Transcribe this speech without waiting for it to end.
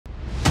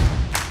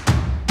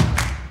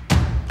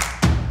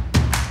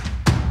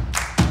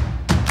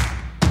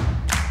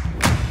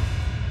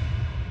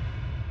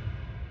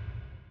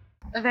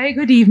A very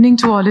good evening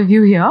to all of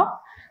you here.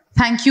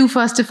 Thank you,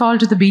 first of all,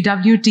 to the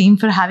BW team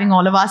for having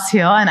all of us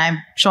here, and I'm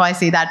sure I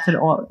say that for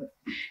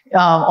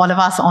all of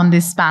us on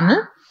this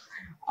panel.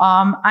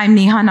 I'm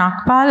Neeha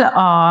Nagpal,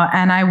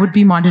 and I would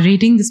be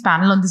moderating this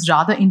panel on this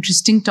rather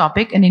interesting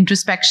topic, an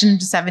introspection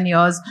into 7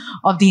 years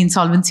of the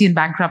Insolvency and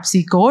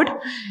Bankruptcy Code.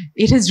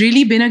 It has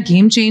really been a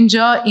game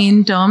changer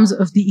in terms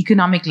of the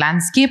economic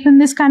landscape in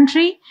this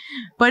country.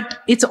 But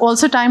it's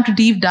also time to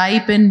deep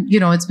dive in,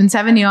 it's been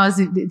 7 years.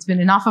 It's been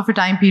enough of a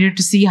time period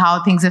to see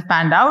how things have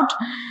panned out.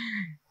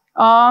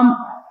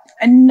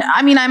 And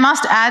I mean, I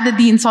must add that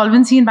the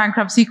Insolvency and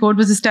Bankruptcy Code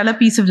was a stellar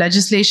piece of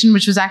legislation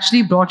which was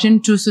actually brought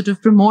in to sort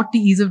of promote the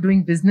ease of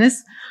doing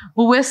business.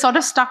 But we're sort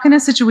of stuck in a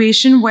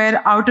situation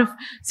where out of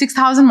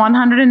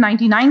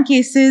 6,199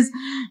 cases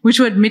which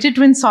were admitted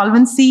to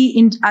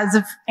insolvency as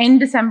of end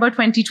December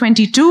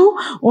 2022,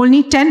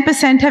 only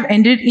 10% have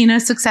ended in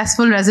a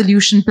successful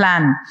resolution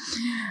plan.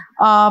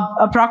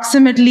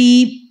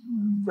 Approximately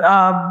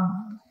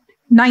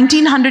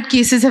 1,900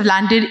 cases have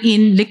landed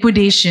in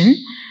liquidation.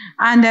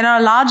 And there are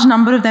a large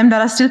number of them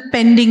that are still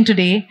pending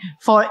today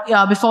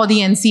before the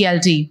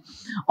NCLT.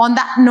 On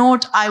that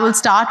note, I will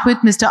start with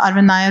Mr.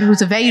 Arvind Nayar,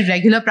 who's a very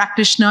regular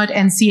practitioner at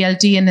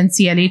NCLT and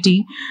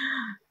NCLAT.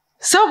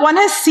 So one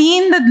has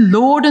seen the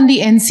load on the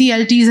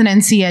NCLTs and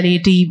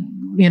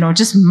NCLAT,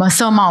 just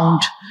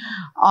surmount.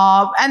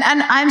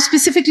 And I'm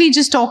specifically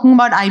just talking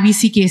about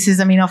IBC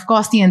cases. I mean, of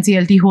course, the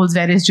NCLT holds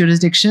various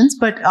jurisdictions,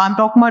 but I'm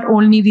talking about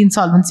only the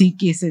insolvency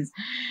cases.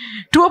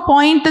 To a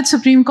point that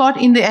Supreme Court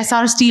in the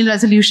SR Steel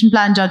Resolution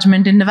Plan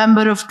judgment in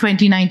November of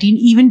 2019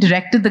 even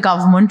directed the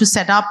government to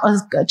set up a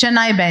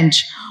Chennai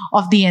bench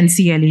of the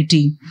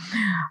NCLAT.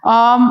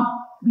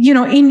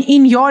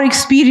 In your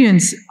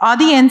experience, are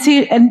the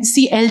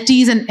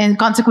NCLTs and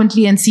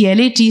consequently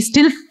NCLAT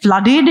still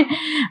flooded?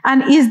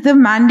 And is the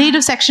mandate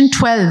of Section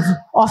 12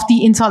 of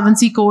the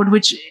Insolvency Code,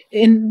 which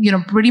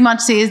pretty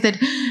much says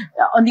that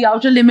on the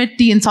outer limit,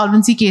 the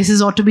insolvency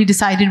cases ought to be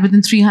decided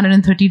within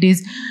 330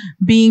 days,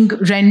 being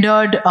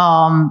rendered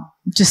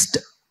just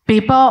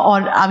paper,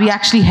 or are we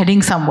actually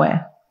heading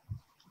somewhere?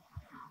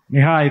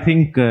 Neha, I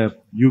think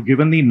you've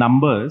given the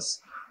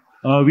numbers.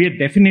 We are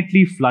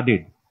definitely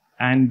flooded.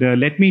 And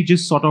let me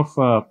just sort of,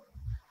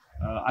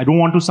 I don't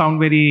want to sound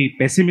very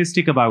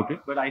pessimistic about it,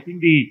 but I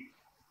think the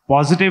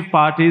positive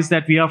part is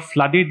that we are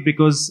flooded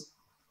because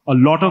a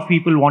lot of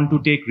people want to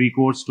take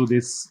recourse to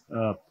this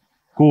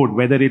code,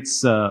 whether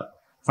it's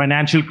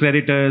financial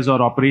creditors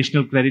or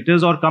operational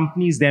creditors or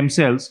companies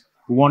themselves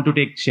who want to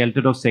take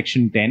shelter of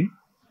Section 10.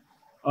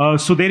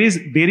 So there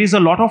is a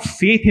lot of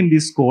faith in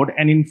this code.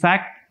 And in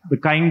fact, the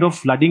kind of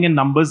flooding and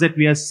numbers that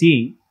we are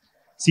seeing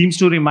seems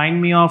to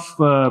remind me of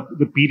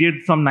the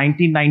period from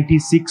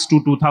 1996 to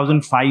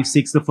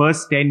 2005-06, the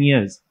first 10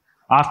 years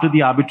after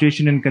the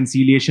Arbitration and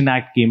Conciliation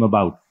Act came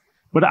about.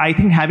 But I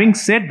think, having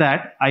said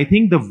that, I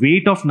think the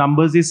weight of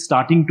numbers is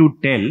starting to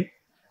tell.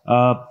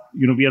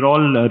 We are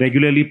all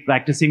regularly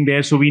practicing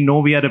there, so we know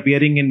we are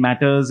appearing in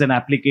matters and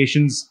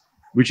applications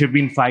which have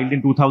been filed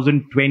in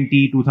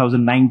 2020,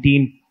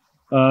 2019.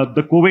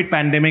 The COVID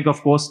pandemic,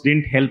 of course,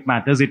 didn't help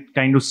matters. It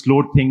kind of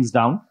slowed things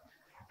down.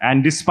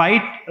 And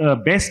despite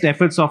best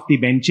efforts of the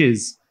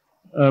benches,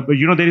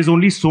 there is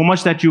only so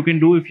much that you can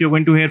do if you're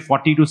going to hear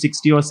 40 to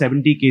 60 or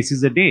 70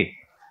 cases a day.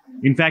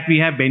 In fact, we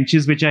have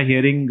benches which are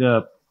hearing,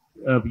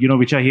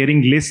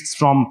 lists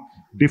from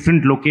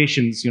different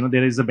locations.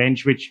 There is a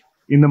bench which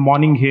in the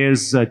morning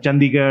hears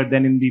Chandigarh,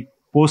 then in the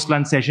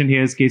post-lunch session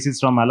hears cases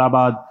from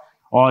Allahabad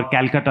or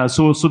Calcutta.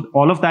 So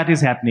all of that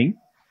is happening.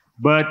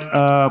 But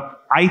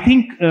I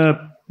think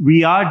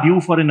we are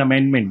due for an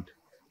amendment,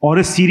 or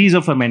a series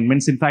of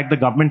amendments. In fact, the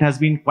government has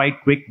been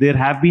quite quick. There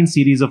have been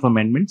series of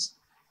amendments.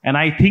 And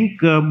I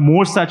think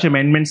more such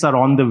amendments are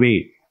on the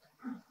way.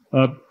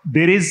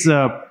 There is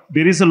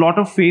a lot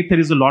of faith, there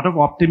is a lot of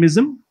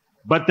optimism,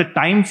 but the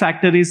time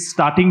factor is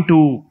starting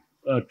to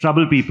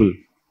trouble people.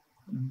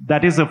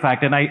 That is a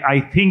fact. And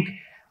I think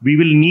we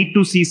will need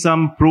to see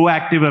some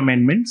proactive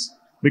amendments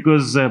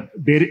because,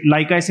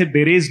 like I said,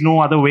 there is no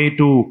other way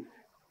to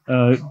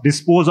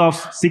dispose of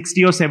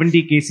 60 or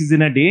 70 cases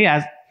in a day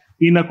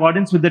in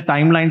accordance with the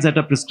timelines that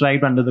are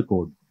prescribed under the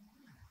code.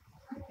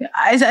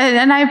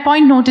 And I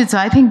point noted, so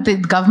I think the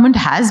government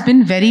has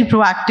been very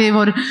proactive,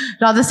 or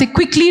rather say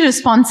quickly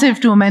responsive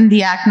to amend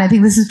the act. And I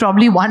think this is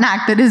probably one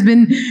act that has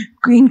been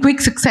in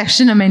quick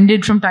succession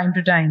amended from time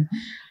to time.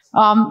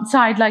 So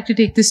I'd like to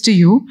take this to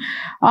you.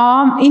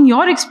 In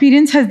your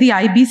experience, has the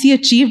IBC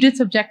achieved its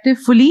objective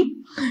fully?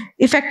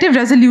 Effective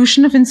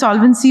resolution of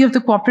insolvency of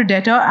the corporate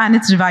debtor and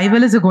its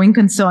revival is a going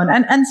concern.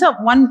 And so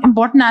one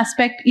important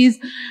aspect is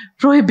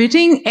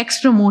prohibiting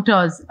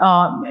ex-promoters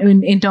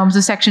in terms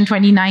of Section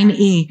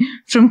 29A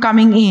from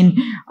coming in.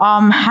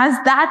 Has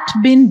that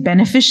been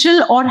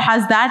beneficial, or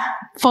has that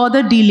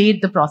further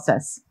delayed the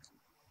process?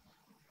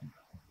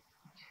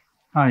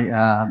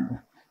 Hi.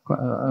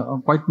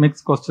 Quite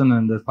mixed question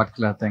in this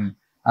particular thing.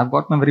 I've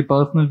got my very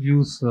personal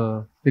views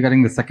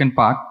regarding the second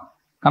part.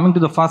 Coming to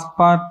the first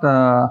part,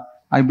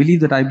 I believe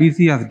that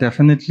IBC has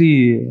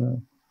definitely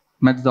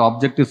met the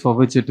objectives for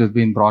which it has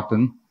been brought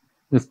in.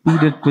 the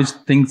speed at which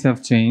things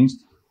have changed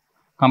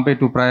compared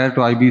to prior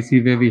to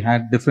IBC, where we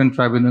had different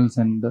tribunals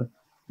and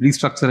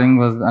restructuring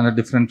was under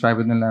different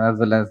tribunal, as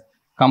well as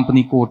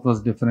company court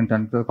was different,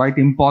 and quite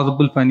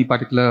impossible for any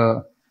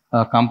particular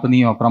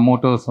company or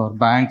promoters or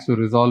banks to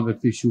resolve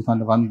its issues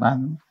under one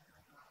panel.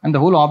 And the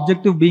whole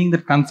objective being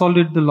that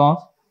consolidate the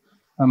loss,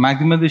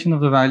 maximization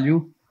of the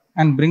value,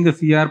 and bring the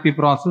CRP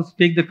process,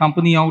 take the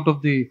company out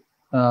of the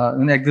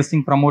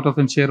existing promoters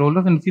and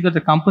shareholders, and see that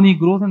the company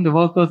grows and the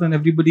workers and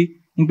everybody,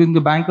 including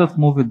the bankers,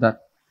 move with that.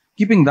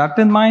 Keeping that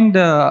in mind,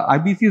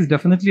 IBC has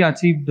definitely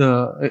achieved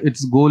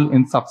its goal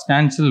in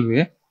substantial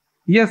way.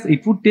 Yes,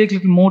 it would take a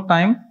little more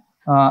time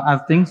as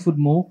things would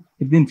move.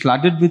 It's been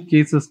flooded with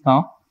cases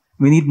now.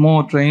 We need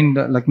more trained,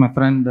 like my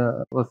friend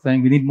was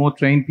saying, we need more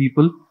trained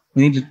people.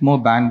 We need more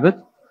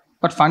bandwidth.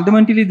 But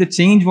fundamentally, the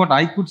change, what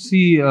I could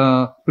see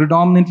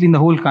predominantly in the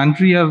whole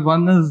country,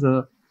 one is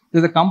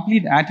there's a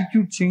complete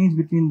attitude change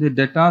between the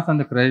debtors and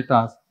the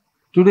creditors.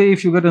 Today,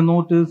 if you get a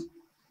notice,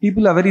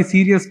 people are very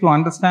serious to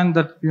understand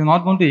that you're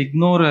not going to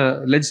ignore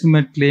a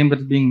legitimate claim that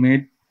is being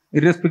made,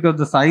 irrespective of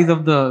the size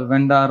of the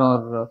vendor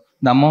or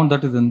the amount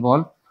that is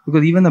involved.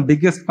 Because even the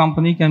biggest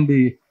company can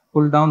be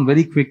pulled down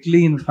very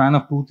quickly in the span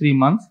of 2-3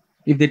 months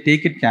if they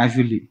take it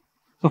casually.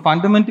 So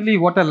fundamentally,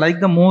 what I like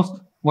the most,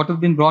 what has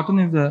been brought in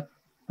is a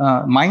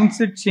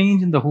mindset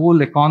change in the whole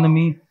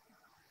economy,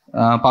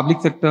 public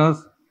sectors,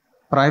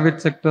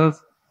 private sectors,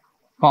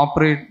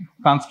 corporate,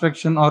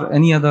 construction, or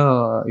any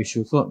other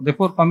issue. So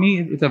therefore, for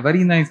me, it's a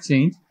very nice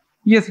change.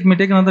 Yes, it may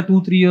take another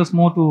 2-3 years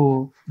more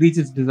to reach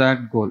its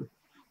desired goal.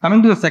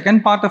 Coming to the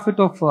second part of it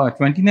of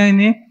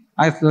 29A,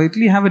 I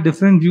slightly have a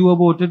different view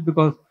about it,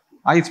 because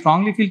I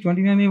strongly feel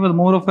 29A was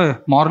more of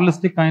a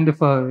moralistic kind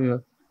of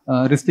a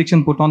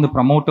restriction put on the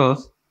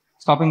promoters,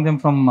 stopping them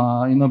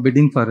from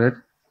bidding for it.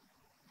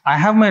 I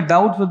have my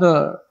doubts with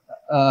the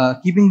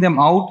keeping them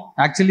out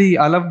actually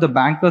allowed the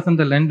bankers and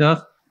the lenders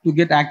to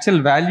get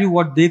actual value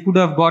what they could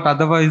have got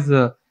otherwise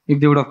if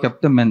they would have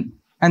kept them in.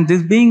 And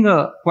this being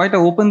quite an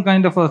open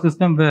kind of a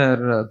system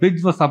where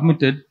bids were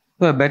submitted,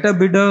 so a better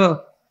bidder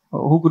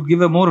who could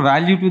give a more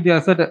value to the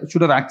asset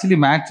should have actually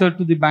matched it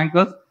to the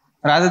bankers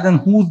rather than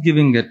who's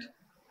giving it.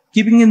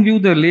 Keeping in view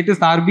the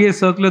latest RBI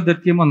circular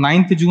that came on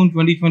 9th June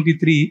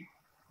 2023,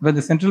 where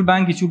the central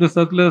bank issued a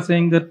circular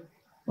saying that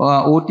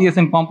OTS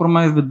and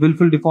compromise with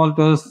willful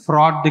defaulters,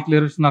 fraud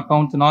declaration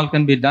accounts and all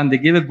can be done. They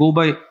gave a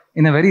go-by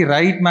in a very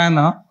right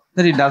manner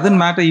that it doesn't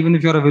matter even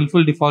if you're a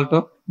willful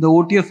defaulter. The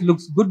OTS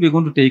looks good, we're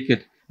going to take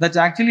it. That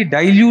actually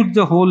dilutes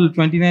the whole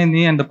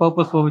 29A and the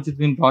purpose for which it's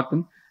been brought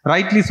in.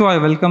 Rightly so, I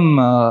welcome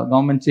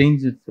government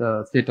change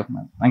its state of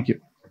mind. Thank you.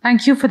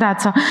 Thank you for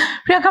that, sir.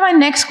 Priyanka, my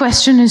next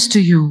question is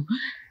to you.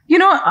 You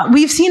know,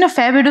 we've seen a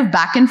fair bit of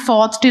back and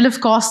forth till, of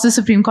course, the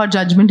Supreme Court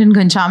judgment in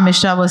Ghanshyam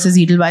Mishra versus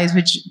Edelweiss,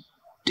 which,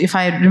 if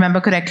I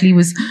remember correctly,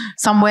 was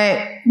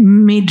somewhere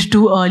mid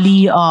to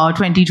early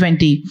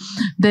 2020.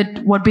 That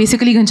what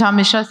basically Ghanshyam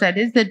Mishra said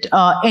is that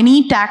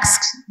any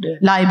tax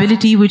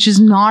liability which is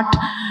not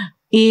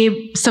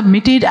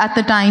submitted at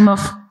the time of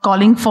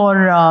calling for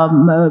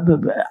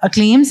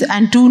claims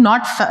and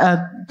not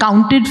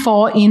counted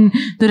for in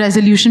the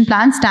resolution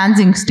plan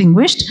stands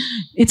extinguished.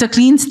 It's a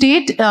clean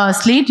slate,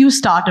 you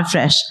start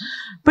afresh.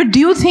 But do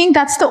you think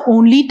that's the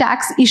only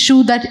tax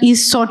issue that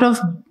is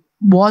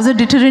was a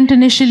deterrent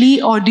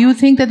initially, or do you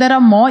think that there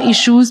are more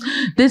issues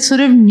that sort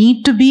of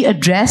need to be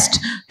addressed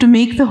to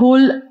make the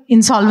whole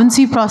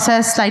insolvency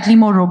process slightly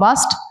more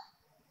robust?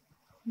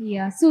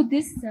 Yeah, so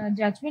this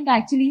judgment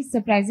actually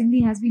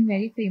surprisingly has been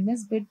very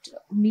famous, but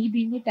me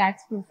being a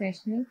tax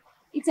professional,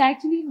 it's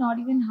actually not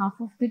even half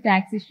of the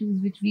tax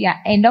issues which we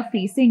end up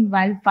facing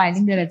while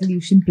filing the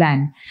resolution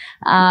plan.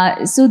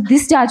 So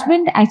this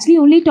judgment actually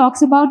only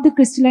talks about the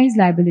crystallized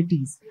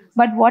liabilities.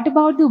 But what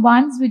about the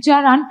ones which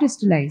are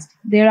uncrystallized?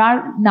 There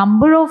are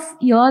number of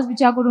years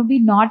which are going to be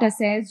not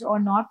assessed or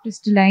not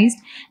crystallized,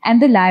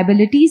 and the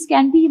liabilities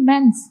can be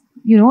immense,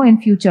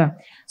 in future.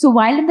 So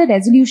while in the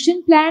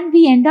resolution plan,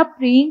 we end up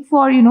praying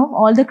for,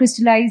 all the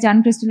crystallized,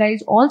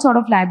 uncrystallized, all sort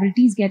of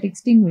liabilities get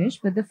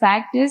extinguished. But the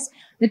fact is,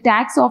 the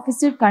tax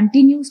officer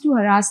continues to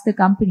harass the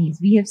companies.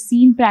 We have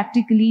seen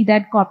practically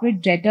that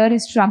corporate debtor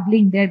is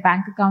struggling. Their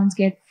bank accounts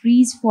get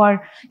freeze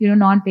for,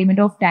 non-payment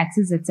of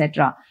taxes,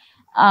 etc.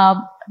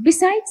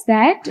 Besides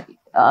that,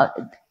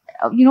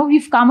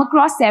 we've come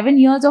across 7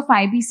 years of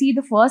IBC.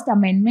 The first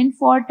amendment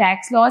for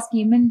tax laws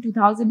came in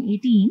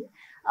 2018.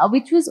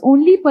 Which was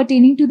only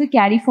pertaining to the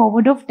carry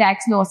forward of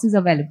tax losses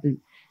available.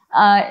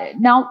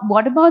 Now,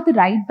 what about the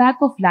write back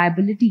of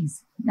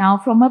liabilities? Now,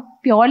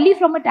 purely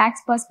from a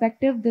tax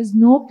perspective, there's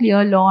no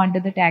clear law under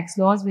the tax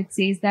laws which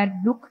says that,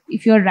 look,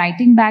 if you're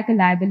writing back a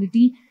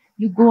liability,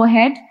 you go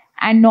ahead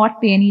and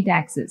not pay any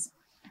taxes.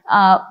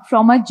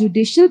 From a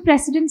judicial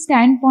precedent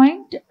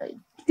standpoint,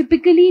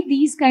 typically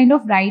these kind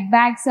of write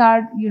backs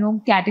are,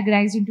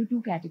 categorized into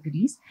two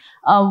categories.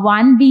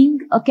 One being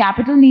a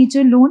capital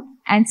nature loan,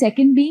 and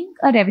second being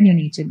a revenue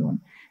nature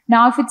loan.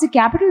 Now, if it's a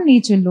capital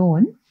nature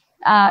loan,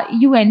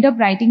 you end up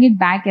writing it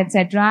back,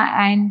 etc.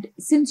 And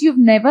since you've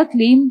never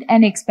claimed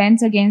an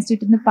expense against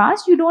it in the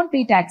past, you don't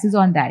pay taxes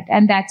on that.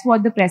 And that's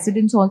what the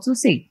precedents also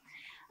say.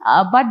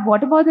 But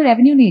what about the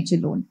revenue nature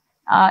loan?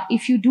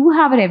 If you do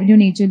have a revenue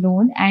nature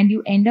loan and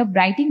you end up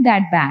writing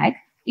that back,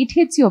 it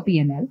hits your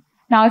P&L.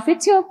 Now, if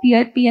it's your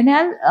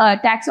P&L,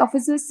 tax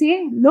officers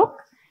say, look,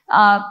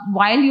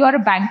 while you are a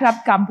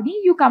bankrupt company,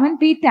 you come and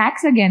pay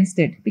tax against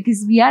it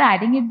because we are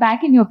adding it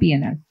back in your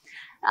P&L.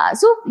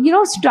 So,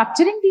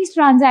 structuring these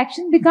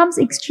transactions becomes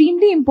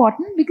extremely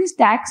important because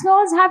tax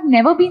laws have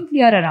never been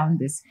clear around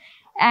this.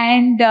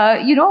 And,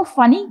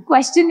 funny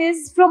question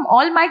is from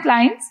all my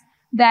clients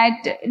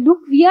that, look,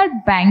 we are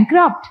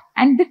bankrupt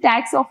and the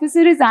tax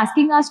officer is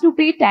asking us to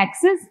pay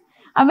taxes.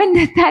 I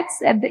mean, that's,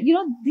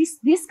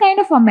 this kind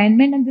of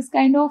amendment and this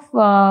kind of,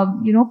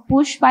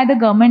 push by the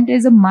government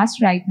is a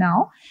must right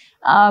now.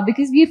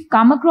 Because we've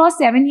come across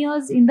 7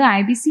 years in the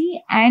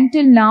IBC and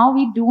till now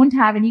we don't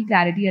have any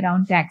clarity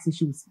around tax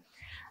issues.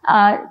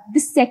 The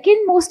second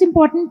most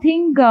important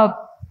thing,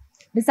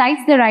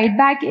 besides the write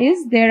back,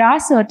 is there are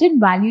certain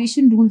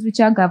valuation rules which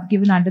are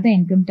given under the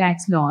income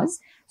tax laws.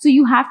 So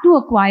you have to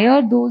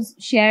acquire those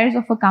shares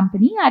of a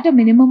company at a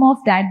minimum of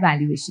that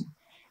valuation.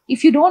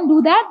 If you don't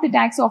do that, the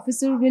tax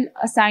officer will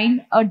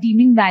assign a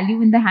deeming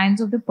value in the hands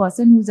of the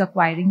person who's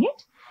acquiring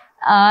it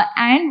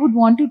and would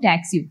want to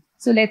tax you.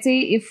 So let's say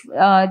if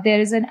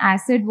there is an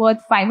asset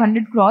worth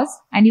 500 crores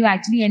and you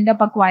actually end up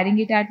acquiring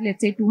it at,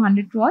 let's say,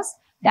 200 crores,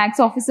 tax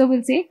officer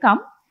will say,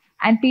 come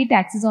and pay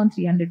taxes on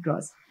 300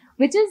 crores,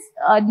 which is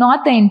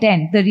not the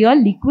intent. The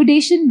real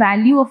liquidation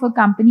value of a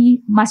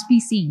company must be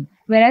seen,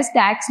 whereas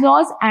tax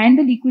laws and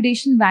the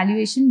liquidation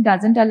valuation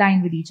doesn't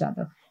align with each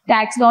other.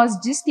 Tax laws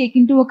just take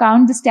into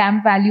account the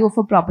stamp value of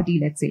a property,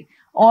 let's say,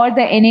 or the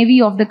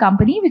NAV of the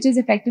company, which is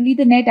effectively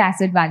the net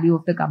asset value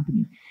of the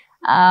company.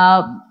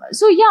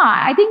 So yeah,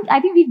 I think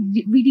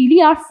we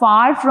really are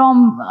far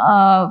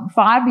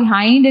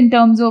behind in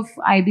terms of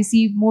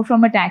IBC, more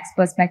from a tax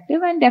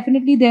perspective, and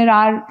definitely there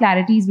are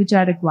clarities which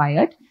are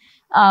required.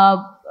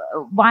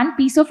 One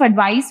piece of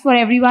advice for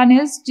everyone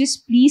is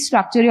just please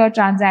structure your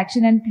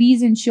transaction and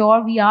please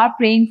ensure we are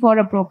praying for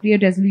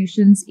appropriate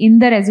resolutions in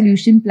the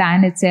resolution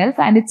plan itself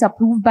and it's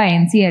approved by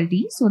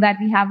NCLT so that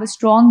we have a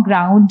strong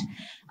ground,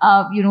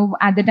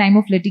 at the time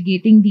of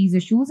litigating these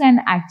issues and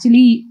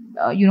actually,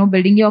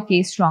 building your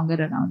case stronger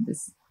around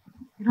this.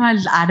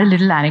 I'll add a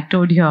little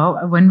anecdote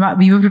here. When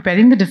we were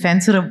preparing the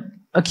defense of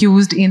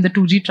accused in the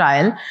 2G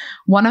trial,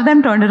 one of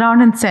them turned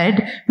around and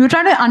said, we were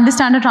trying to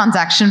understand a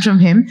transaction from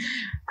him.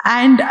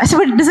 And I said,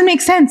 but it doesn't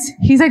make sense.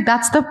 He's like,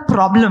 that's the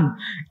problem.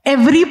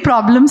 Every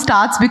problem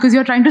starts because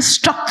you're trying to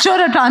structure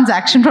a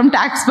transaction from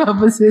tax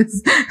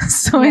purposes.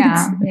 So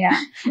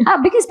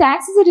because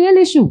tax is a real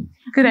issue.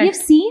 Correct. We've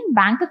seen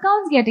bank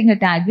accounts getting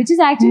attacked, which is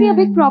actually a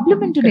big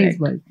problem in today's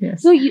world.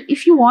 Yes. So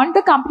if you want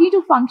the company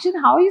to function,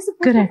 how are you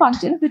supposed to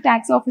function if the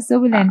tax officer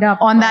will end up?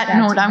 On that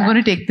note, I'm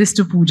going to take this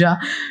to Pooja.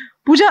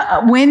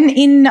 Pooja, when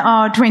in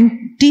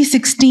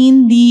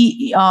 2016,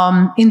 the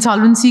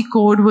Insolvency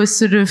Code was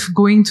sort of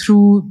going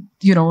through,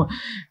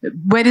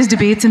 various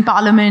debates in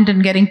Parliament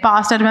and getting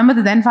passed, I remember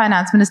the then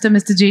Finance Minister,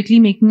 Mr. Jaitley,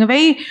 making a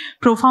very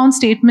profound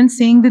statement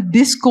saying that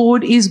this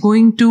code is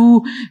going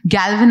to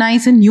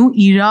galvanize a new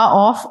era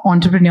of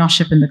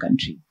entrepreneurship in the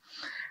country.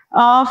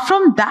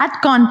 From that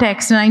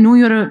context, and I know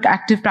you're an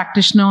active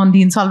practitioner on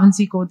the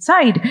Insolvency Code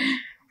side,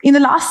 in the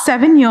last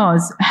 7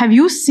 years, have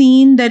you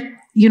seen that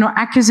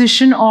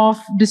acquisition of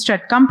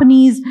distressed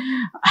companies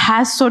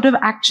has sort of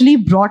actually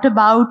brought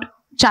about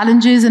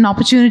challenges and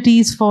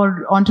opportunities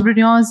for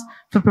entrepreneurs,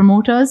 for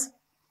promoters?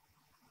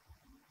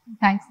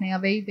 Thanks, Neha.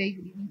 Very, very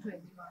good evening to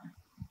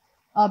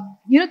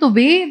everyone. The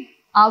way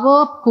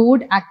our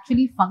code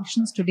actually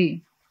functions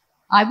today,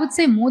 I would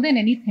say more than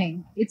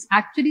anything, it's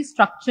actually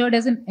structured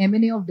as an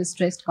M&A of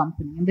distressed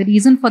company. And the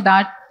reason for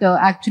that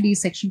actually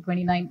is Section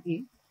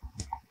 29A.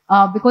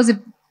 Because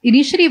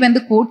initially, when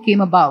the code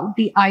came about,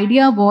 the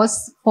idea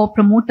was for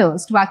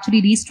promoters to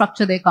actually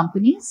restructure their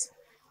companies,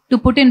 to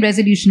put in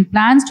resolution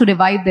plans to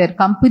revive their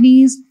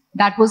companies.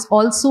 That was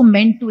also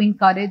meant to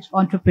encourage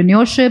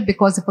entrepreneurship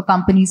because if a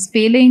company is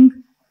failing,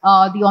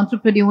 the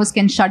entrepreneurs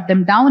can shut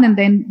them down and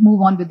then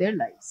move on with their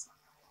lives.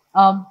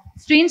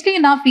 Strangely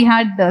enough, we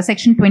had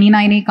Section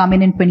 29A come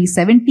in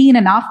 2017,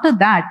 and after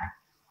that,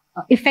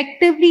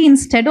 effectively,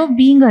 instead of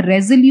being a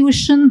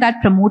resolution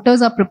that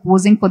promoters are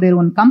proposing for their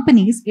own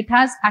companies, it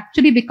has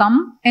actually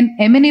become an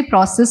M&A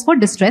process for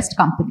distressed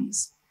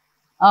companies.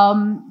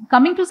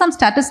 Coming to some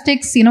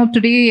statistics,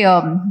 today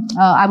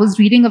I was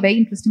reading a very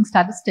interesting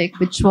statistic,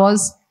 which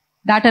was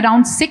that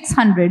around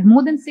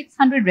more than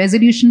 600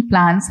 resolution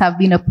plans have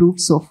been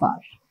approved so far.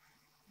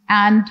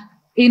 And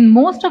in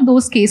most of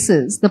those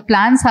cases, the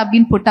plans have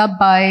been put up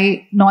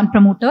by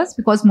non-promoters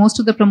because most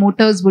of the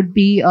promoters would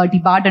be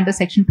debarred under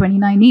Section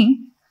 29A.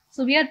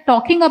 So we are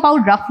talking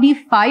about roughly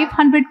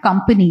 500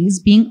 companies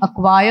being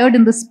acquired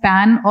in the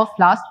span of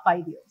last 5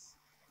 years.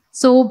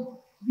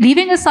 So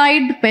leaving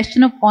aside the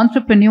question of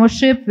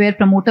entrepreneurship, where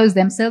promoters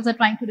themselves are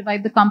trying to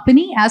revive the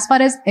company, as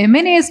far as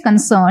M&A is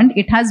concerned,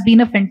 it has been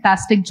a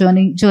fantastic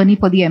journey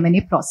for the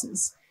M&A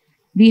process.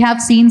 We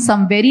have seen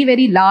some very,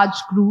 very large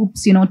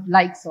groups,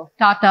 likes of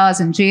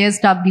Tatas and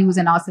JSWs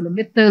and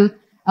ArcelorMittal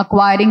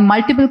acquiring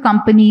multiple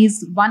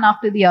companies, one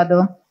after the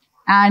other.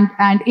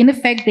 And in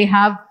effect, they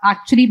have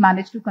actually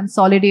managed to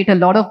consolidate a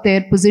lot of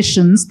their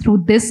positions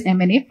through this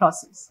M&A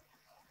process.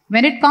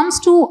 When it comes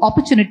to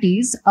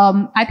opportunities,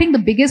 I think the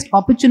biggest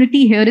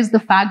opportunity here is the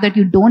fact that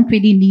you don't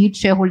really need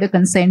shareholder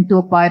consent to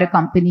acquire a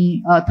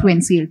company through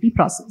NCLT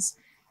process.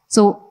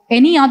 So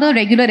any other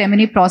regular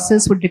M&A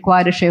process would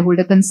require a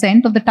shareholder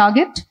consent of the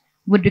target,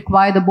 would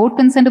require the board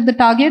consent of the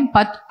target.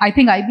 But I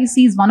think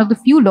IBC is one of the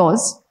few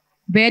laws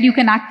where you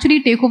can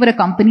actually take over a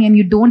company and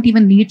you don't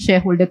even need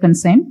shareholder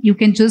consent. You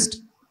can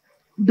just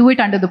do it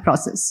under the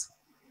process.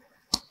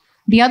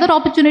 The other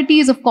opportunity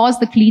is, of course,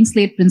 the clean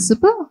slate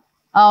principle.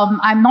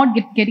 I'm not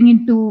getting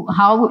into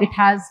how it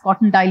has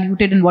gotten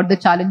diluted and what the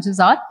challenges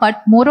are,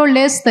 but more or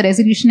less the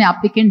resolution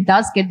applicant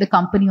does get the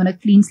company on a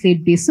clean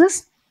slate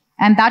basis.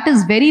 And that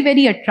is very,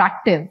 very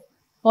attractive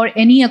for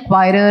any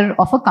acquirer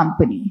of a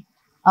company.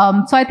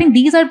 So I think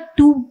these are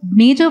two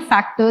major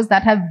factors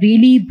that have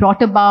really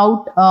brought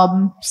about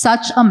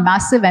such a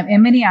massive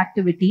M&A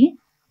activity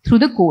through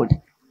the code.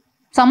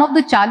 Some of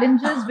the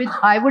challenges which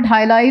I would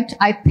highlight,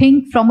 I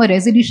think from a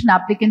resolution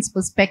applicant's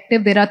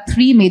perspective, there are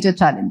three major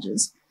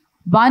challenges.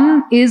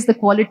 One is the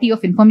quality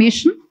of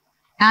information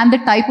and the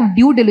type of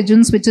due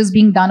diligence which is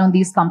being done on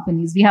these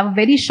companies. We have a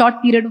very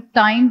short period of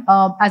time.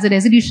 As a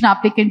resolution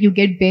applicant, you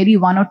get barely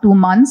 1 or 2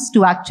 months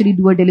to actually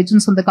do a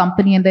diligence on the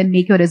company and then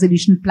make your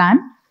resolution plan.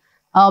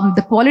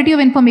 The quality of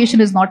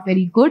information is not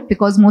very good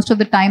because most of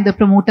the time the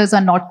promoters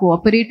are not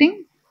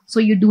cooperating.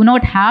 So you do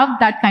not have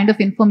that kind of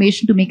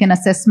information to make an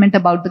assessment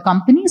about the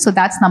company. So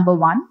that's number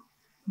one.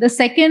 The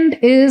second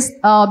is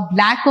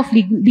lack of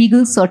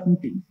legal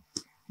certainty.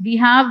 We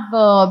have,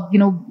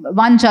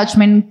 one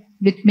judgment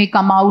which may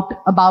come out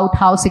about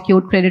how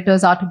secured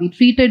creditors are to be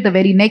treated. The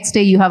very next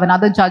day, you have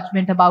another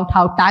judgment about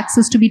how tax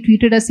is to be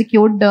treated as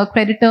secured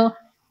creditor.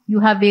 You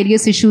have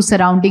various issues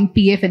surrounding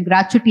PF and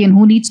gratuity and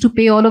who needs to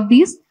pay all of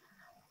these.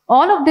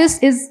 All of this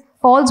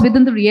falls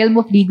within the realm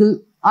of legal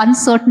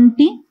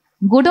uncertainty.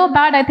 Good or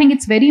bad, I think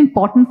it's very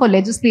important for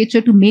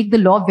legislature to make the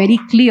law very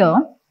clear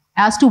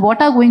as to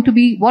what are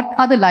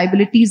the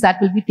liabilities that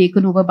will be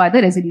taken over by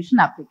the resolution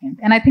applicant.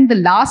 And I think the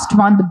last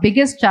one, the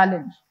biggest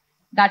challenge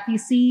that we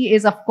see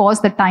is, of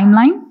course, the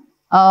timeline.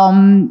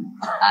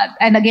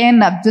 And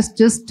again,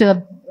 just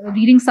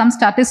reading some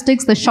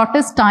statistics, the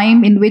shortest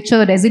time in which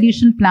a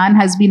resolution plan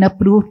has been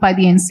approved by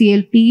the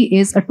NCLT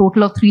is a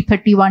total of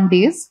 331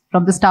 days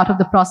from the start of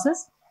the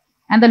process.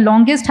 And the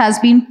longest has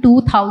been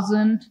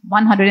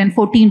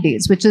 2,114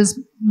 days, which is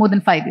more than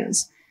 5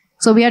 years.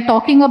 So we are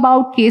talking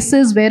about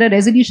cases where a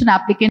resolution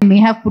applicant may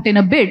have put in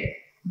a bid,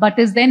 but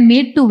is then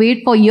made to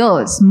wait for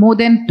years, more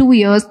than 2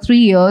 years, 3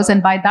 years.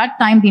 And by that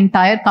time, the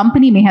entire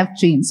company may have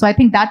changed. So I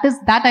think that is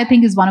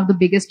one of the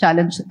biggest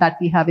challenges that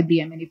we have in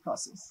the M&A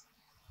process.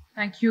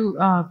 Thank you,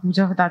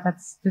 Pooja, for that.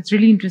 That's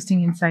really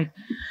interesting insight.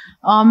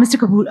 Mr.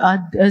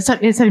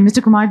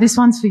 Mr. Kumar, this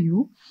one's for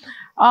you.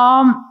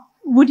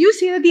 Would you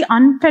say that the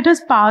unfettered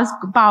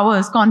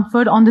powers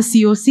conferred on the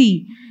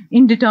COC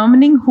in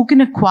determining who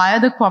can acquire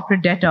the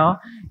corporate debtor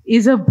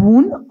is a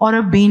boon or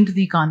a bane to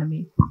the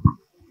economy?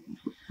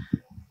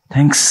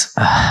 Thanks.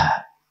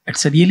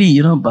 It's a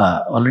really,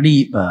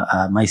 already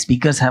my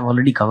speakers have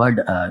already covered,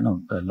 a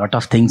lot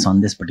of things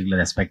on this particular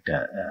aspect.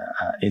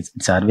 It's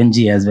Arvind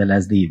ji as well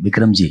as the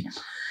Vikram ji.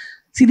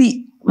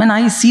 See, when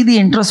I see the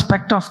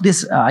introspect of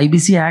this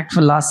IBC Act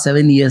for last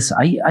 7 years,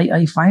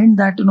 I find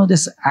that,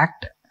 this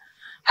Act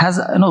has,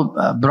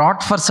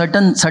 brought for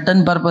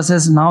certain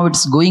purposes. Now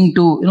it's going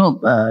to,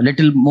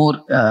 little more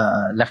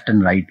left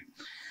and right.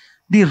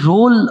 The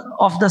role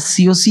of the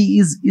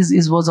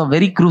COC was a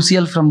very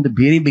crucial from the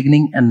very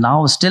beginning, and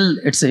now still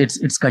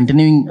it's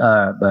continuing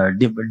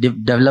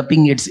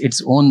developing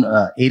its own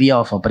area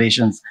of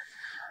operations.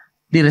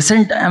 The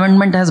recent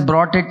amendment has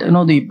brought it,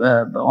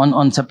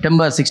 on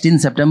September 16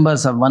 September,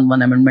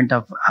 one amendment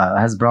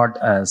has brought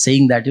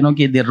saying that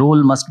the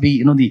role must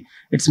be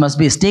it must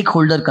be a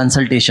stakeholder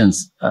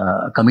consultations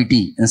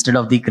committee instead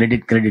of the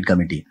credit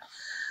committee.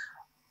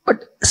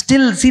 But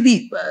still, see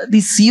the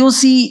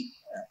COC.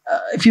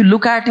 If you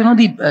look at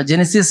the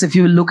genesis, if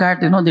you look at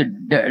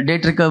the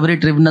Debt Recovery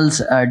Tribunals,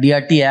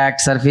 DRT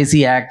Act,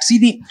 SURFACE Act,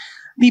 see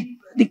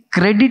the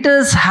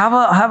creditors have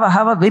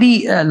a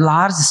very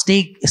large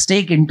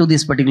stake into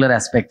these particular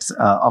aspects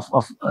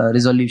of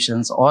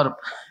resolutions or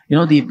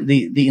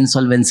the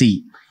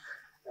insolvency.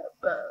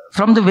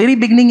 From the very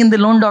beginning in the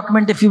loan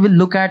document, if you will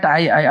look at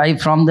I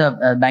from the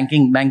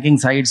banking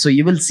side, so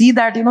you will see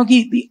that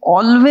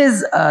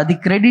always the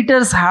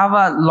creditors have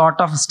a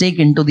lot of stake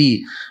into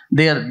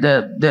their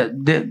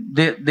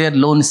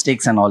loan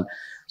stakes and all.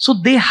 So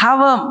they have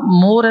a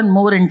more and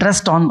more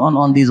interest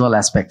on these all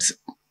aspects.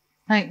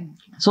 Right.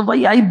 So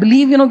I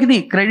believe,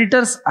 the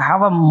creditors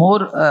have a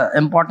more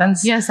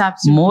importance, Yes,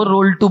 absolutely. more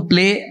role to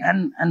play,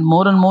 and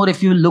more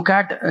if you look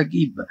at,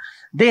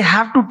 they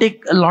have to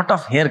take a lot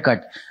of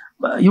haircut.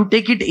 You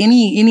take it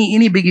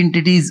any big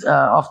entities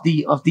of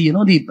the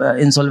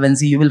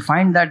insolvency, you will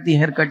find that the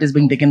haircut is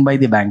being taken by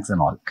the banks and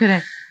all.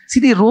 Correct. See,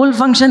 the role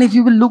function, if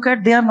you will look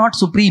at, they are not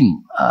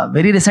supreme.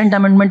 Very recent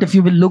amendment, if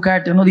you will look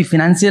at, the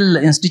financial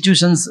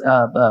institutions,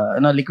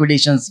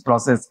 liquidations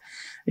process.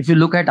 If you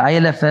look at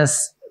ILFS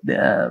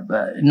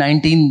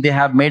 19, they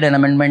have made an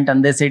amendment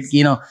and they said,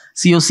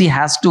 COC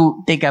has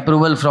to take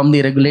approval from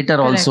the regulator.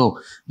 Correct. Also.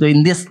 So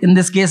in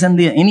this case, and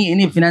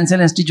any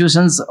financial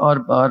institutions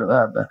or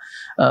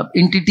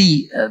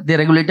entity, the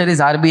regulator is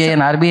RBI,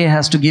 and RBI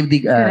has to give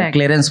the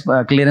clearance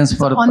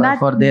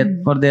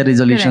for their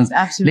resolutions.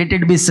 Correct, let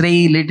it be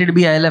SREI, let it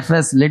be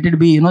ILFS, let it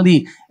be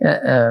the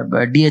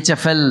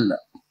DHFL.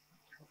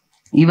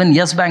 Even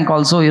Yes Bank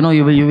also,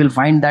 you will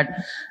find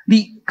that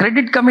the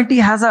credit committee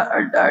has a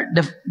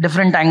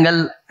different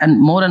angle,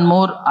 and more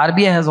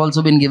RBI has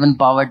also been given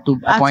power to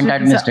appoint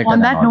administrators. So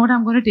on that note,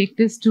 I'm going to take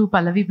this to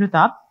Pallavi,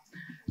 Pratap.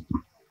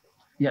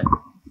 Yeah.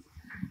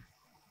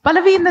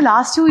 Pallavi, in the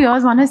last 2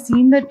 years, one has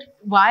seen that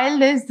while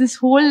there's this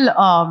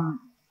whole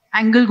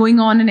angle going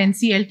on in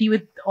NCLT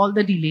with all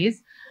the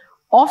delays,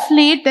 of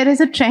late there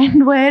is a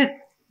trend where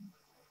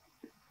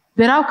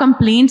there are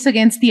complaints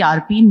against the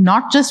RP,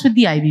 not just with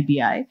the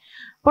IBBI,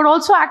 but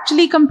also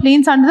actually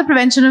complaints under the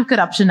Prevention of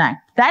Corruption Act.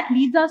 That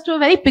leads us to a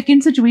very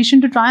piquant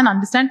situation to try and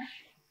understand,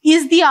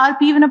 is the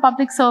RP even a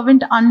public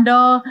servant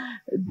under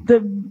the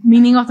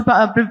meaning of the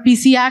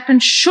PC Act,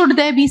 and should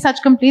there be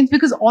such complaints?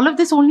 Because all of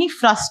this only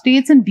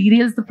frustrates and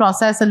derails the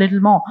process a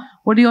little more.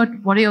 What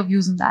are your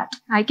views on that?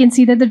 I can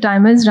see that the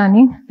timer is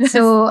running,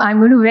 so I'm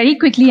going to very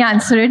quickly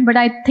answer it. But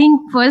I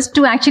think first,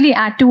 to actually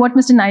add to what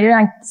Mr.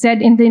 Nayar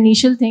said in the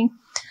initial thing,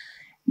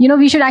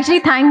 we should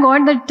actually thank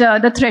God that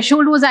the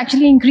threshold was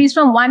actually increased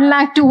from 1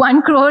 lakh to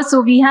 1 crore.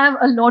 So we have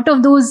a lot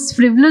of those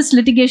frivolous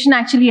litigation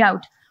actually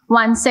out.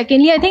 One.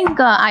 Secondly, I think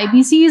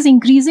IBC is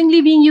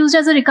increasingly being used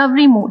as a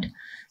recovery mode.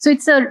 So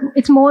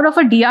it's more of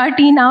a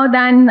DRT now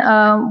than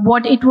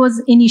what it was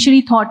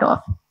initially thought of.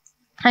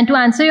 And to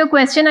answer your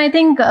question, I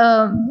think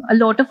a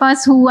lot of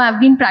us who have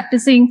been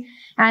practicing,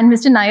 and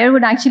Mr. Nayar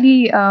would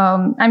actually,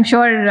 I'm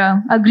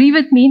sure, agree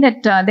with me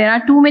that there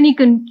are too many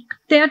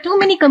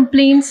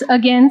complaints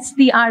against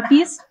the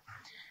RPs.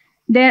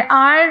 There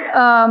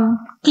are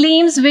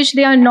claims which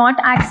they are not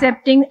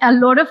accepting. A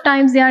lot of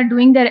times they are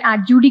doing their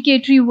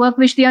adjudicatory work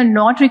which they are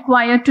not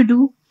required to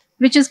do,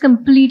 which is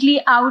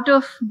completely out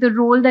of the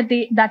role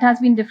that has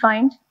been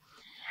defined.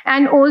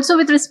 And also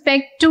with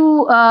respect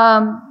to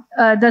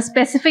the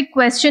specific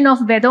question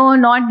of whether or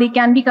not they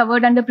can be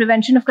covered under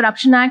Prevention of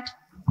Corruption Act,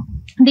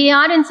 they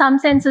are in some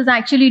senses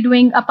actually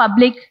doing a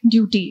public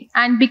duty.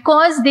 And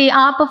because they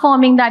are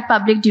performing that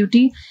public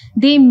duty,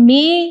 they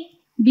may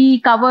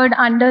be covered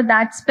under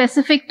that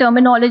specific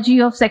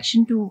terminology of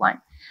Section 2(1).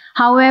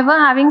 However,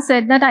 having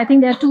said that, I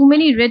think there are too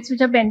many writs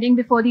which are pending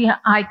before the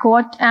High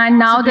Court. And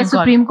now the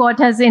Supreme Court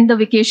has, in the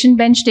vacation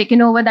bench,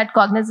 taken over that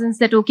cognizance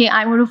that, okay,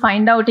 I'm going to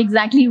find out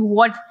exactly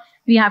what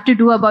we have to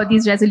do about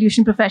these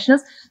resolution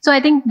professionals. So I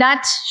think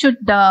that should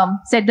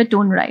set the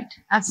tone right.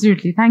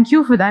 Absolutely. Thank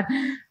you for that.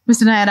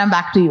 Mr. Nayar, I'm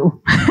back to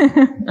you.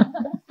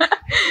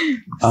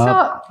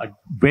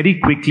 Very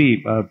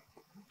quickly,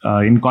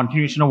 in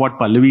continuation of what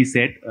Pallavi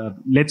said,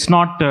 let's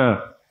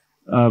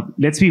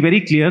be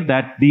very clear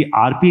that the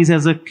RPs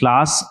as a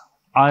class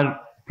are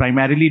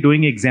primarily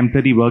doing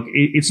exemplary work.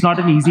 It's not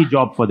an easy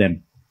job for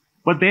them.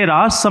 But there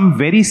are some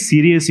very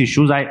serious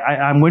issues.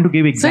 I'm going to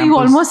give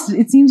examples. So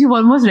it seems you've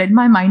almost read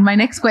my mind. My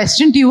next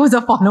question to you was a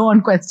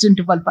follow-on question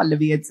to what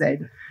Pallavi had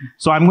said.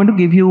 So I'm going to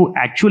give you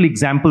actual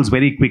examples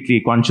very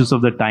quickly, conscious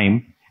of the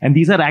time. And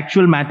these are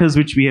actual matters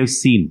which we have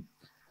seen.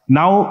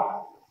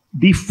 Now,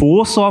 the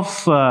force of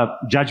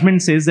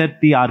judgment says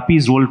that the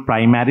RP's role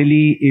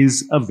primarily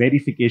is a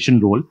verification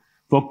role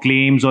for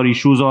claims or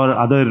issues or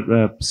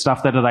other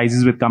stuff that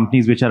arises with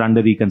companies which are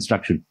under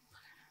reconstruction.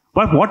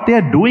 But what they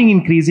are doing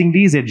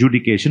increasingly is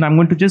adjudication. I'm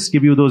going to just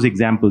give you those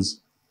examples.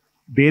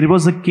 There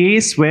was a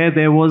case where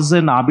there was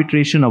an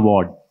arbitration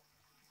award.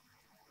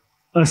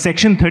 A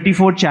Section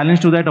 34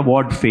 challenge to that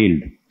award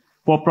failed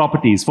for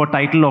properties, for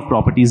title of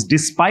properties.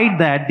 Despite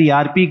that, the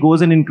RP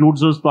goes and includes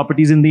those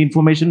properties in the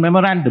information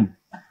memorandum.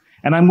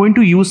 And I'm going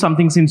to use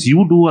something, since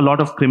you do a lot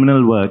of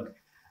criminal work.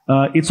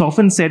 It's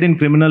often said in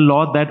criminal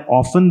law that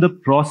often the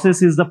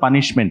process is the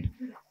punishment.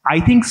 I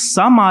think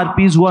some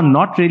RPs who are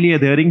not really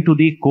adhering to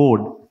the code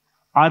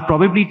are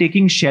probably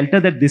taking shelter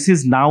that this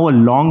is now a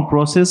long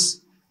process.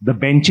 The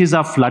benches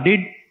are flooded,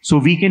 so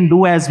we can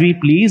do as we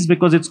please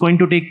because it's going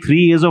to take 3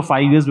 years or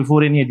 5 years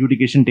before any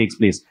adjudication takes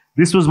place.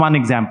 This was one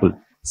example.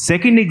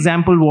 Second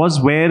example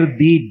was where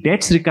the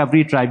Debts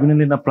Recovery Tribunal,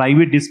 in a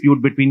private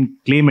dispute between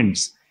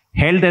claimants,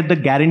 held that the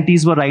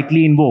guarantees were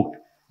rightly invoked.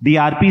 The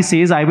RP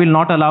says, I will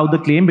not allow the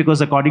claim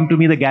because according to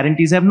me, the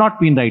guarantees have not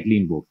been rightly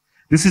invoked.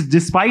 This is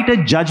despite a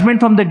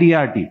judgment from the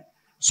DRT.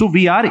 So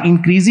we are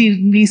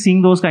increasingly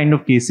seeing those kind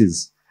of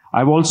cases.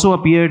 I've also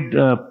appeared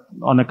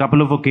on a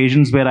couple of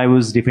occasions where I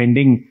was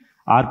defending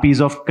RPs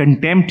of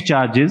contempt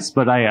charges,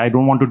 but I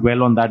don't want to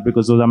dwell on that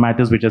because those are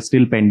matters which are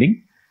still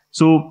pending.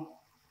 So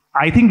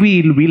I think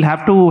we'll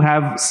have to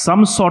have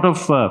some sort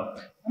of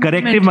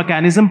corrective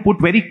mechanism put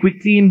very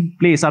quickly in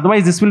place.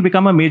 Otherwise, this will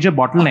become a major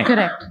bottleneck.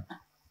 Correct.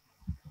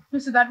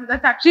 So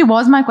that actually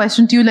was my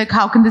question to you, like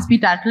how can this be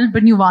tackled?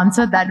 But you've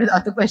answered that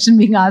without the question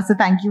being asked, so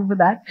thank you for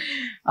that.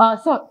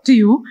 So to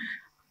you,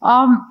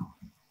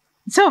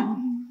 so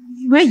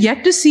we're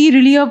yet to see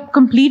really a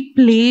complete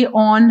play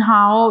on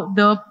how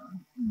the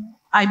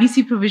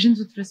IBC provisions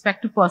with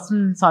respect to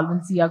personal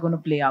insolvency are going to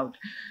play out.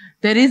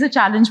 There is a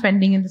challenge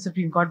pending in the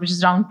Supreme Court, which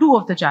is round 2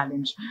 of the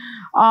challenge.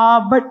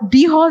 But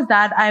dehors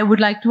that, I would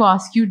like to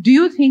ask you, do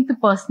you think the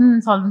personal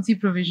insolvency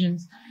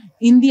provisions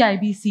in the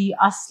IBC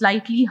are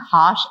slightly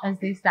harsh as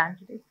they stand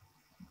today?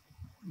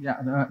 Yeah,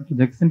 to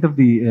the extent of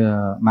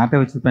the matter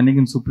which is pending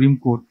in Supreme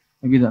Court,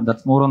 maybe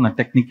that's more on a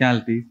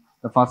technicality.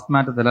 The first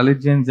matter, the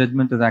Lalit Jain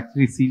judgment, has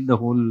actually sealed the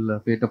whole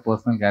fate of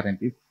personal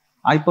guarantees.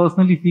 I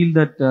personally feel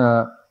that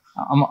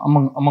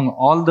among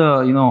all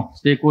the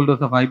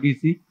stakeholders of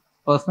IBC,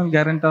 personal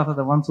guarantors are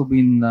the ones who've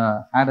been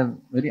had a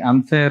very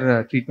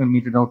unfair treatment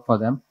meted out for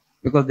them,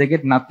 because they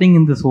get nothing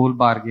in this whole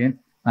bargain.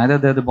 Neither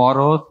they're the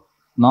borrowers,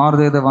 nor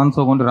they're the ones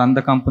who are going to run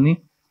the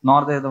company,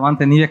 nor they're the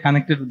ones anyway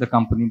connected with the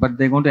company. But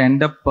they're going to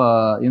end up,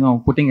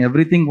 putting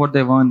everything what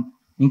they want,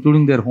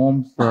 including their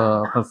homes,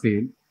 for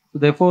sale. So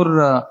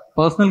therefore,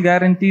 personal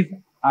guarantees,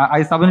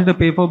 I submitted a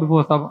paper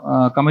before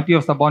Committee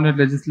of Subordinate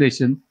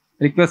Legislation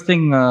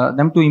requesting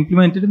them to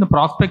implement it in a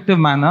prospective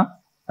manner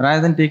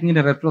rather than taking it in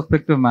a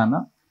retrospective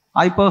manner.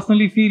 I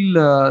personally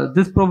feel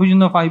this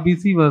provision of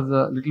IBC was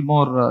a little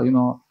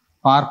more,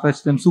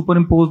 far-fetched and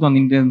superimposed on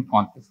Indian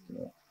context.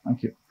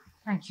 Thank you.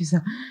 Thank you,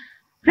 sir.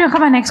 Priyanka,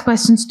 my next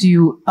question's to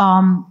you.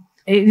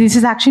 This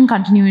is actually in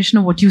continuation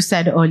of what you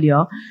said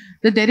earlier,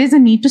 that there is a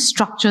need to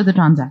structure the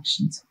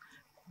transactions,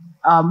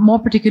 more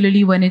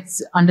particularly when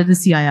it's under the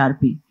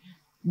CIRP.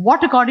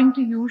 What, according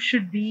to you,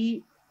 should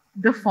be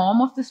the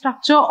form of the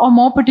structure, or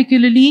more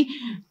particularly,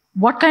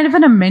 what kind of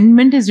an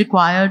amendment is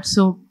required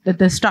so that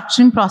the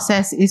structuring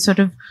process is sort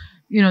of,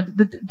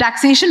 the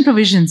taxation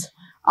provisions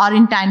are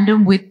in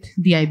tandem with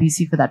the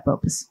IBC for that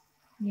purpose?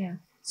 Yeah.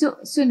 So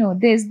no,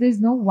 there's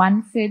no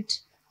one fit,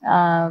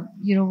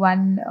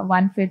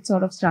 one fit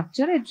sort of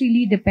structure. It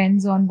really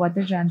depends on what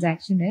the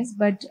transaction is.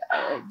 But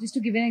just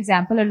to give an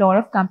example, a lot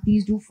of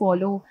companies do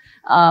follow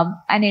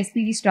an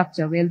SPV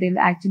structure where they'll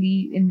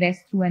actually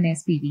invest through an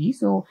SPV.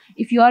 So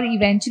if you are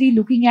eventually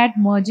looking at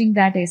merging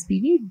that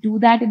SPV, do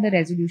that in the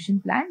resolution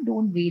plan.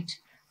 Don't wait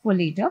for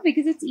later,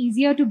 because it's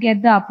easier to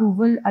get the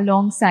approval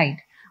alongside.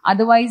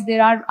 Otherwise,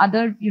 there are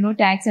other,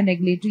 tax and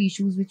regulatory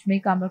issues which may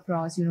come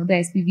across. The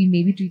SPV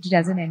may be treated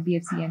as an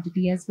NBFC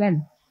entity as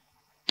well.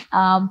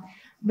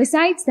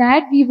 Besides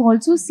that, we've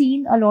also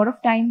seen a lot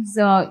of times,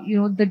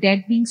 the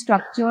debt being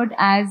structured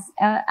as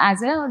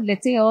a,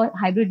 let's say, a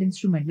hybrid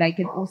instrument like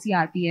an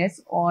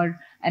OCRPS or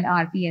an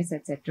RPS,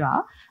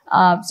 etc.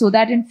 So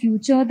that in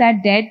future,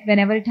 that debt,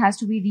 whenever it has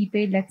to be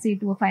repaid, let's say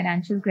to a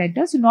financial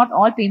creditor, so not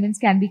all payments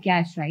can be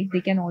cash, right?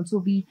 They can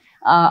also be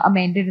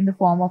amended in the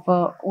form of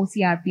a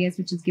OCRPS,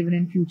 which is given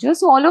in future.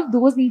 So all of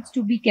those needs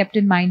to be kept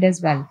in mind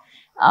as well.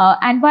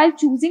 And while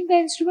choosing the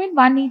instrument,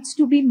 one needs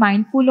to be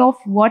mindful of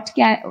what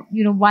can,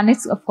 one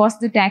is, of course,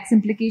 the tax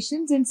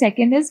implications, and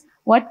second is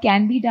what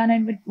can be done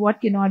and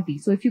what cannot be.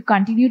 So if you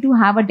continue to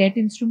have a debt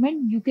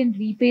instrument, you can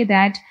repay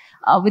that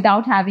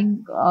without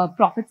having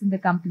profits in the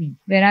company.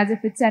 Whereas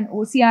if it's an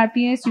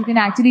OCRPS, you can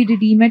actually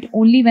redeem it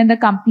only when the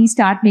company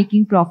start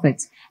making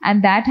profits.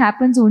 And that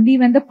happens only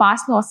when the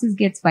past losses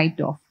gets wiped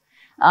off.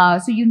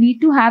 So you need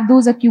to have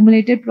those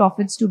accumulated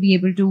profits to be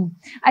able to.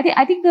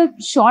 I think the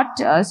short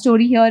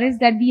story here is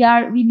that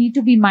we need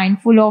to be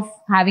mindful of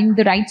having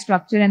the right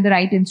structure and the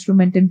right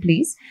instrument in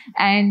place.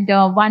 And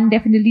one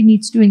definitely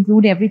needs to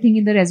include everything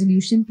in the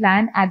resolution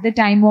plan at the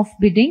time of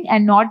bidding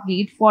and not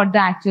wait for the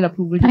actual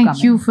approval to come in.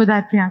 Thank you for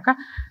that, Priyanka.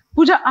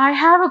 Pooja, I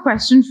have a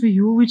question for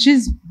you, which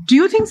is, do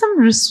you think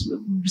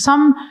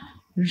some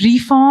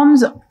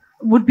reforms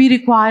would be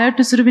required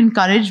to sort of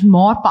encourage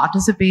more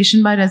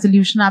participation by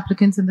resolution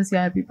applicants in the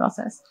CIRP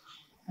process?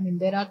 I mean,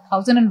 there are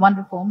 1,001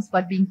 reforms,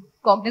 but being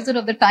cognizant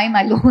of the time,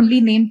 I'll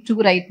only name 2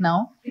 right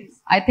now.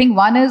 I think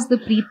one is the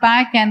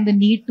pre-pack and the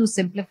need to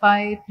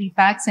simplify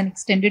pre-packs and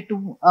extend it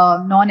to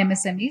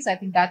non-MSMEs. I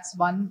think that's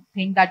one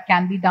thing that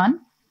can be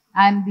done.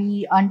 And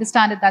we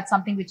understand that that's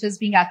something which is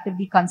being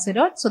actively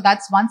considered. So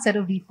that's one set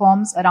of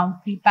reforms around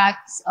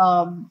pre-packs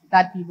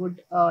that we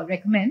would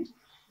recommend.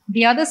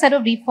 The other set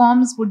of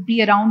reforms would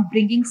be around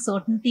bringing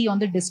certainty on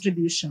the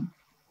distribution.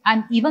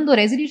 And even though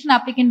resolution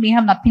applicant may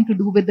have nothing to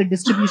do with the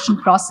distribution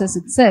process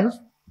itself,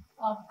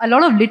 a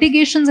lot of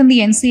litigations in the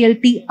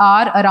NCLT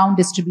are around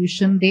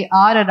distribution. They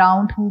are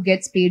around who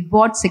gets paid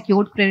what,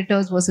 secured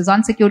creditors versus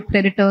unsecured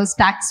creditors,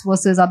 tax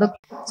versus other.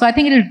 So I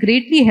think it will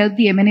greatly help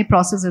the M&A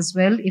process as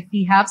well if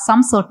we have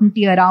some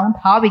certainty around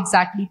how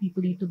exactly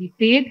people need to be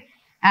paid,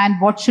 and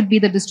what should be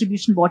the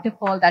distribution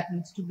waterfall that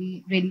needs to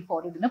be really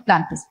followed in a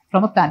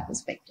from a plan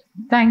perspective.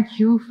 Thank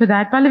you for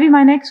that. Pallavi,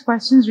 my next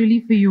question is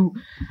really for you.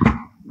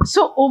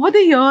 So over the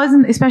years,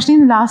 and especially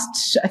in the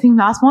last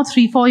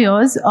 3-4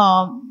 years,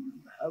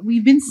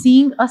 we've been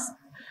seeing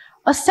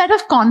a set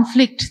of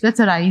conflict that's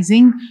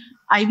arising.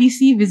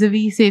 IBC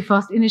vis-a-vis, say,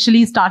 first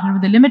initially started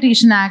with the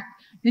Limitation Act,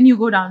 then you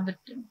go down the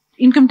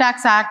Income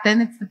Tax Act,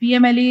 then it's the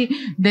PMLA,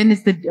 then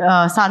it's the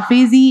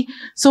SARFAESI,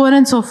 so on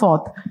and so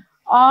forth.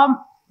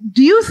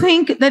 Do you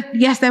think that,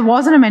 yes, there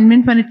was an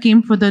amendment when it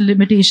came for the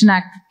Limitation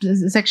Act,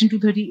 Section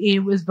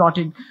 230A was brought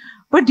in,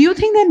 but do you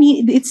think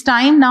it's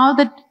time now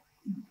that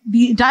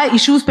the entire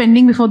issue is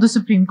pending before the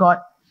Supreme Court,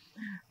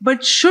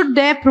 but should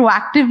there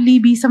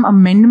proactively be some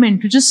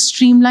amendment to just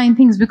streamline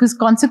things? Because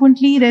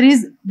consequently,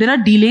 there are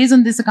delays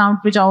on this account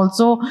which are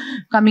also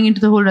coming into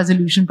the whole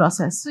resolution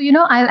process. So,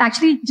 I'll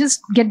actually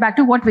just get back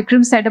to what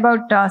Vikram said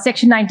about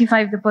Section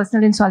 95, the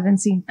personal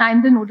insolvency.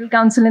 I'm the nodal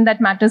counsel in that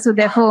matter. So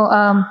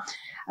therefore,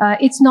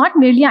 it's not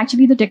merely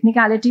actually the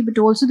technicality, but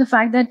also the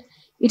fact that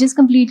it is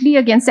completely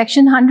against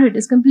Section 100,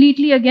 is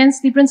completely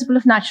against the principle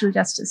of natural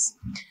justice.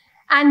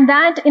 And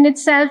that in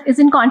itself is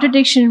in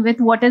contradiction with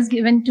what is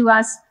given to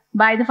us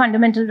by the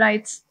fundamental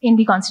rights in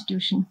the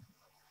Constitution.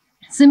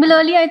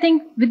 Similarly, I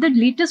think with the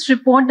latest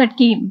report that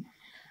came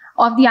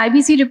of the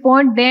IBC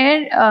report,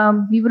 there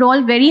we were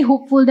all very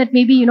hopeful that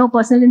maybe,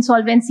 personal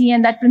insolvency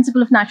and that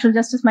principle of natural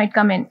justice might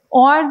come in,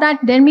 or that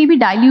there may be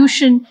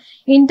dilution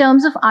in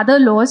terms of other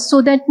laws,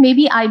 so that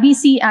maybe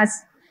IBC, as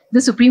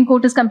the Supreme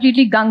Court is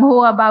completely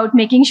gung-ho about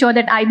making sure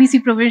that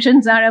IBC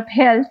provisions are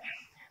upheld,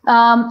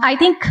 I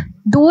think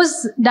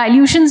those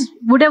dilutions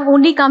would have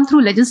only come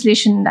through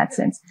legislation in that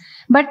sense.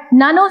 But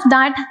none of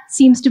that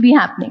seems to be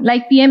happening.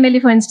 Like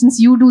PMLA, for instance,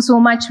 you do so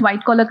much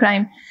white-collar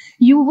crime.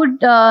 You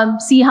would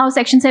see how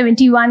Section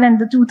 71 and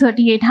the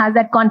 238 has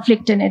that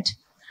conflict in it.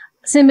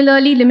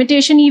 Similarly,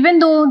 limitation, even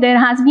though there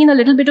has been a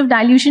little bit of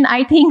dilution,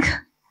 I think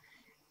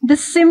the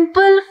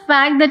simple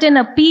fact that an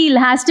appeal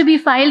has to be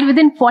filed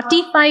within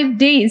 45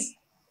 days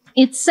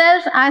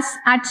itself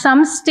at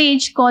some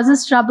stage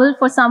causes trouble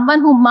for someone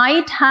who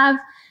might have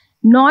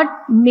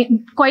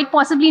quite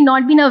possibly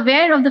not been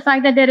aware of the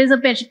fact that there is a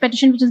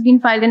petition which has been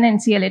filed in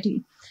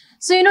NCLAT.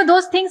 So,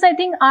 those things I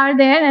think are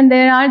there, and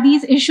there are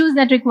these issues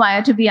that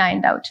require to be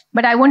ironed out.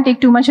 But I won't take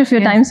too much of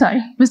your time,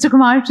 sorry. Mr.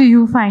 Kumar, to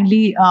you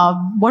finally,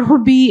 what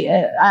would be,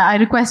 I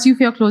request you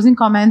for your closing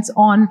comments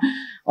on,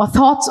 or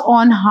thoughts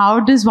on how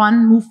does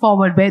one move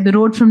forward, where the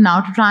road from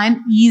now to try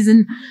and ease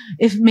and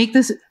make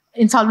this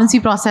insolvency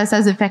process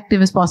as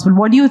effective as possible.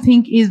 What do you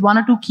think is one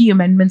or two key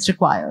amendments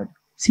required?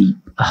 See,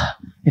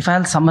 if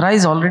I'll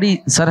summarize,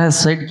 already sir has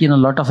said, a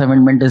lot of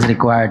amendment is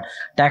required.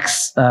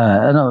 Tax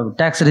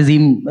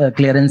regime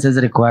clearance is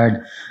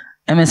required.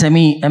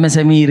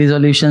 MSME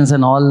resolutions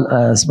and all,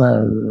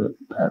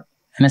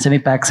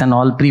 MSME packs and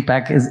all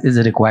pre-pack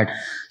is required.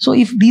 So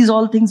if these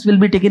all things will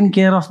be taken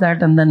care of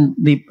that, and then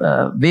the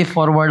way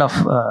forward of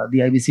the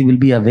IBC will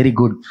be a very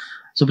good.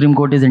 Supreme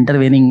Court is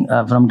intervening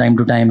from time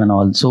to time and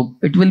all. So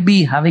it will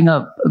be having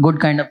a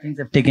good kind of things.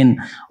 I've taken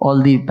all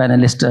the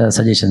panelist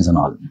suggestions and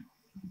all.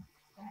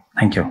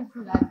 Thank you.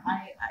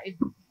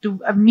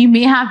 We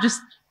may have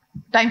just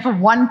time for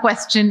one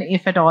question,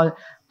 if at all,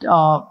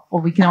 or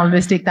we can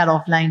always take that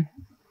offline.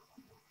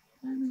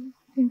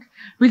 I think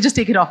we'll just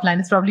take it offline.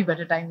 It's probably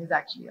better time is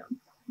actually up.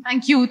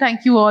 Thank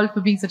you all for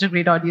being such a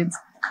great audience.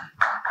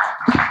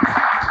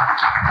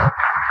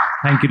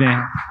 Thank you,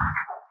 Neha.